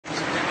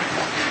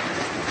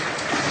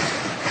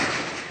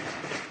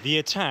The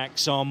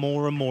attacks are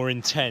more and more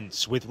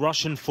intense, with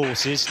Russian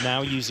forces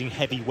now using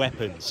heavy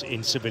weapons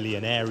in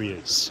civilian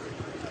areas.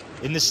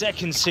 In the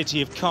second city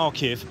of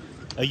Kharkiv,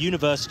 a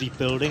university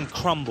building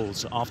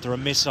crumbles after a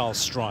missile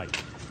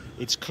strike.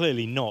 It's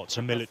clearly not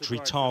a military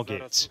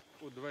target.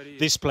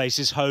 This place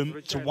is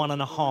home to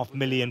 1.5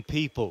 million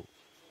people.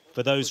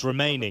 For those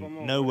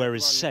remaining, nowhere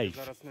is safe,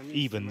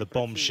 even the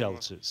bomb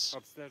shelters.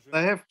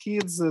 I have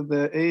kids at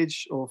the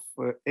age of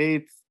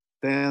 8,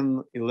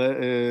 10,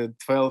 11,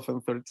 12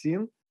 and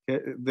 13.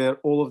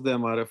 All of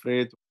them are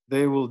afraid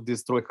they will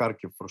destroy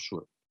Kharkiv for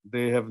sure.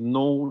 They have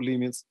no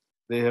limits,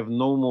 they have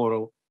no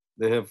moral,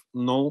 they have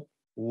no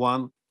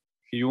one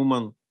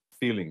human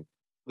feeling.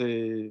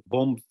 They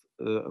bombed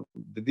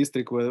the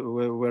district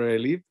where I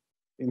live,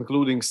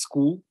 including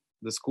school,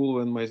 the school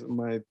when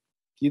my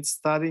kids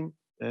studying.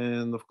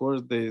 And of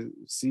course, they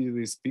see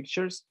these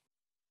pictures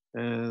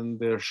and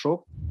they're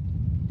shocked.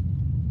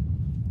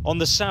 On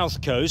the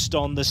south coast,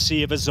 on the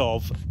Sea of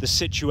Azov, the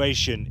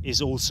situation is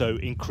also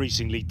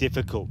increasingly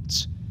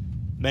difficult.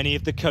 Many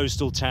of the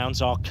coastal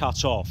towns are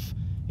cut off,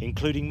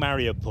 including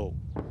Mariupol,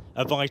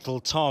 a vital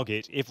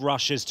target if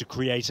Russia's to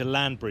create a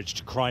land bridge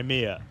to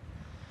Crimea.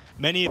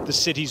 Many of the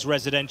city's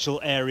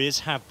residential areas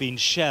have been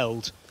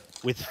shelled,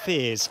 with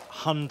fears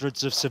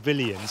hundreds of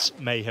civilians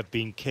may have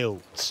been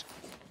killed.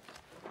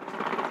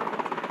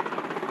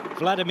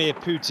 Vladimir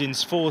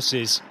Putin's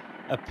forces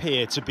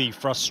appear to be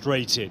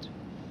frustrated.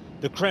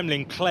 The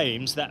Kremlin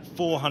claims that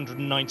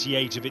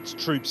 498 of its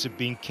troops have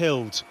been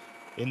killed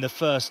in the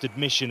first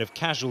admission of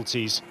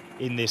casualties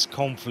in this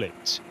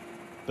conflict.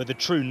 But the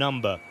true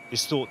number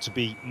is thought to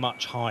be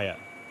much higher.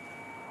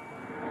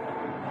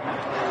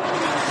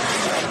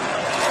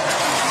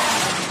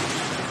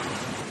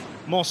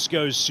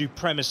 Moscow's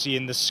supremacy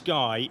in the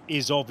sky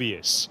is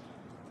obvious.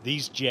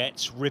 These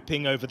jets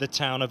ripping over the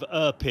town of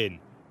Irpin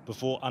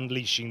before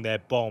unleashing their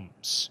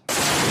bombs.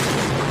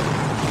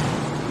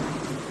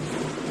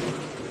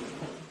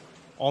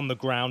 On the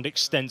ground,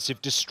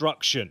 extensive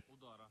destruction.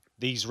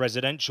 These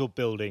residential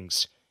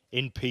buildings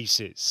in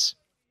pieces.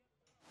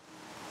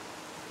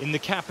 In the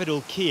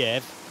capital,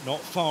 Kiev, not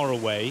far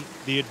away,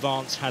 the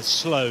advance has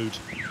slowed,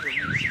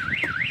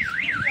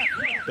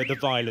 but the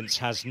violence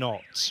has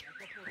not.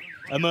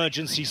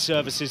 Emergency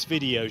services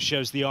video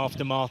shows the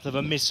aftermath of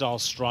a missile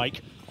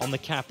strike on the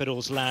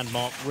capital's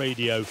landmark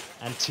radio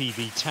and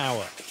TV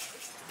tower.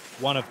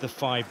 One of the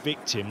 5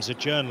 victims, a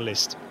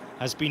journalist,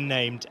 has been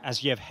named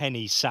as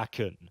Yevgeny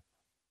Sakun.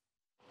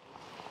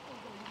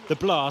 The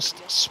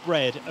blast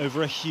spread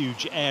over a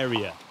huge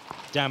area,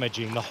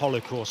 damaging the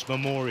Holocaust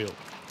memorial.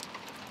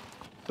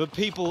 But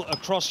people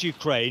across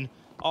Ukraine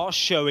are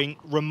showing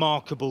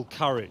remarkable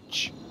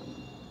courage.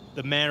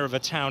 The mayor of a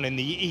town in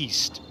the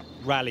east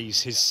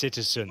rallies his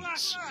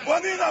citizens.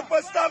 Вони нам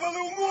поставили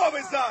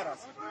умови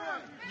зараз.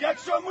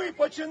 Якщо ми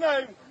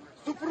починаємо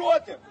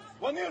супротив,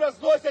 вони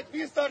розносять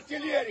місто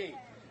артилерії.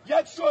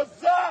 Якщо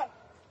за,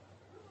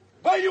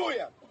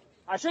 воюємо.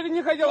 А що ти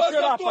не хотів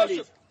вчора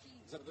палити?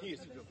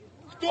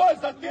 Хто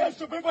за те,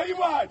 щоб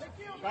воювати?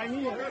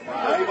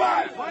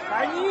 Воювати!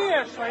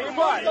 Конечно,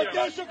 Хто за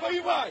те, щоб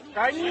воювати?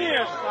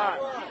 Конечно!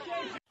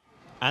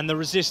 And the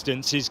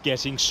resistance is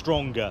getting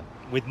stronger,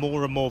 with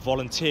more and more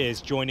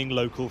volunteers joining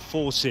local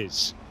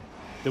forces.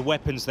 The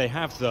weapons they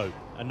have, though,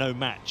 are no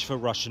match for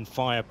Russian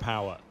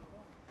firepower.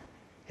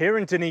 Here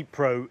in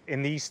Dnipro,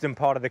 in the eastern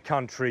part of the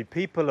country,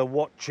 people are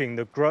watching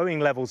the growing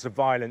levels of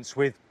violence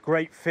with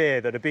great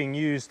fear that are being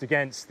used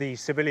against the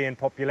civilian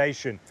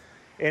population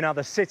in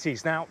other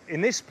cities. Now, in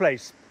this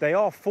place, they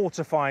are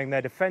fortifying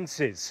their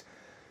defences.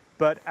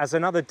 But as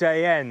another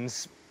day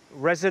ends,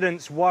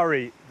 residents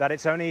worry that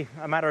it's only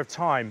a matter of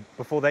time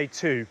before they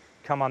too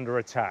come under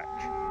attack.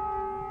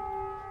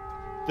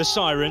 The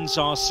sirens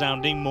are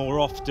sounding more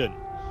often.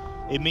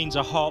 It means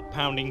a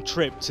heart-pounding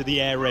trip to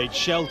the air raid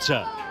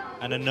shelter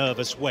and a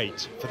nervous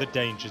wait for the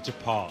danger to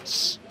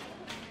pass.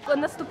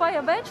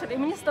 Наступає вечір, і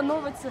мені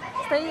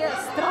стає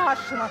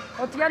страшно.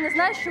 От я не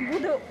знаю, що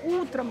буде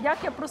утром, як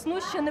я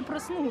проснусь, ще не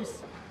проснусь.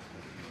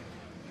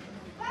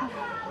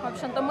 В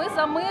общем-то, ми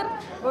за мир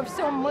во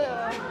всьому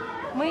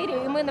мирі,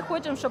 і ми не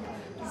хочемо, щоб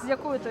з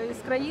якої-то із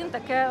країн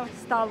таке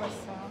сталося.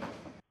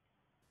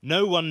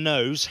 No one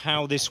knows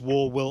how this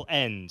war will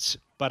end,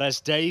 but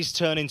as days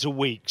turn into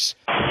weeks,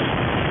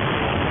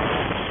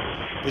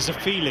 there's a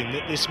feeling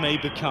that this may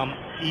become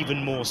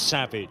even more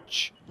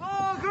savage.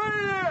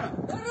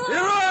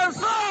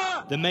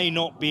 There may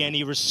not be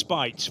any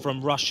respite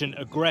from Russian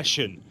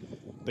aggression,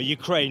 but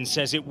Ukraine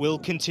says it will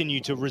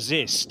continue to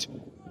resist,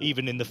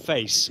 even in the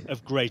face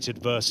of great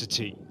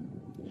adversity.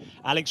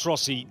 Alex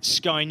Rossi,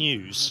 Sky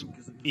News,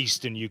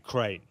 Eastern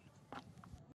Ukraine.